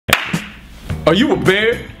Are you a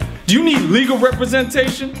bear? Do you need legal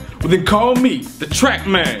representation? Well then call me, the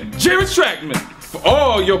Trachtman, Jerry Trachtman, for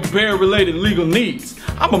all your bear-related legal needs.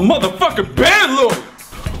 I'm a motherfucking bear lawyer.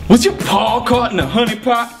 Was your paw caught in a honey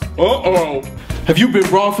pot? Uh-oh. Have you been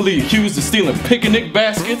wrongfully accused of stealing picnic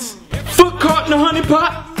baskets? Foot caught in a honey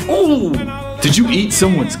pot? Ooh. Did you eat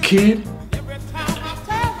someone's kid?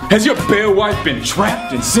 Has your bear wife been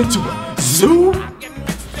trapped and sent to a zoo?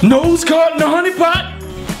 Nose caught in a honey pot?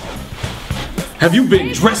 Have you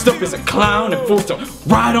been dressed up as a clown and forced to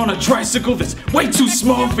ride on a tricycle that's way too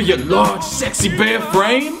small for your large, sexy bear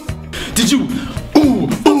frame? Did you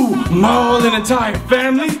maul an entire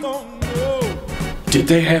family? Did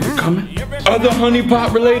they have it coming? Other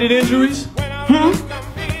honeypot related injuries?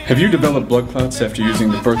 Have you developed blood clots after using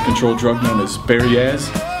the birth control drug known as Vuilleumier?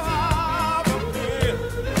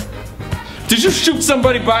 Did you shoot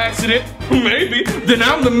somebody by accident? Maybe. Then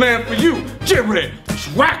I'm the man for you, Jerry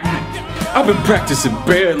Trachtman. I've been practicing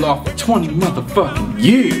bear law for 20 motherfucking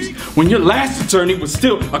years, when your last attorney was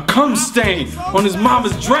still a cum stain on his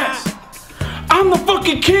mama's dress. I'm the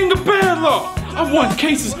fucking king of bear law. I've won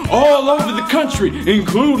cases all over the country,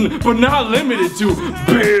 including but not limited to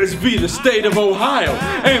Bears v. the state of Ohio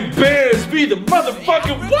and Bears v. the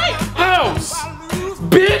motherfucking White House.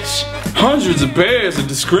 Bitch! Hundreds of bears are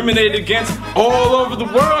discriminated against all over the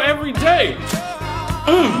world every day.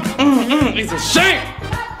 It's a shame.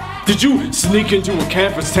 Did you sneak into a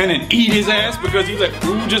campus tent and eat his ass because he let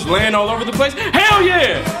food just land all over the place? Hell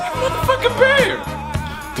yeah! Motherfucking bear!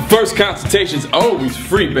 The first consultation's always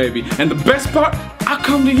free, baby. And the best part, I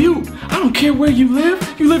come to you. I don't care where you live.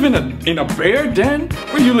 You live in a bear den?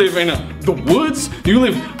 Where you live? In the woods? Do you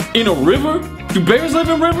live in a river? Do bears live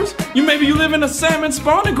in rivers? Maybe you live in a salmon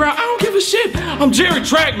spawning ground. I don't give a shit. I'm Jerry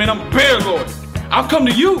Trachtman. I'm a bear lawyer. I'll come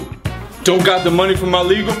to you. Don't got the money for my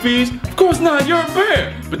legal fees? Of course not, you're a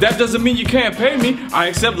bear. But that doesn't mean you can't pay me. I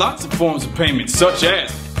accept lots of forms of payment, such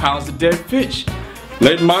as pounds of dead fish,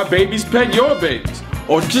 letting my babies pet your babies,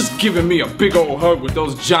 or just giving me a big old hug with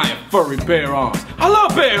those giant furry bear arms. I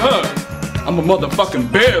love bear hugs. I'm a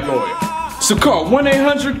motherfucking bear lawyer. So call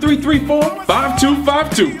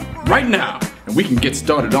 1-800-334-5252 right now, and we can get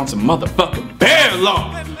started on some motherfucking bear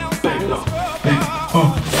law. Bear law,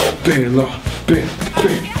 bear law, bear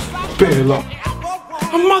law.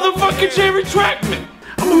 I'm motherfucking Jerry Trachtman.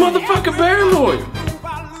 I'm a motherfucking bear lawyer.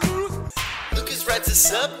 Lucas rides a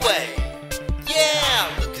subway. Yeah,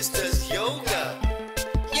 Lucas does yoga.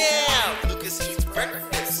 Yeah, Lucas eats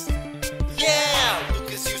breakfast. Yeah,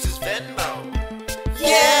 Lucas uses Venmo.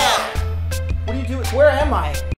 Yeah. What are you doing? Where am I?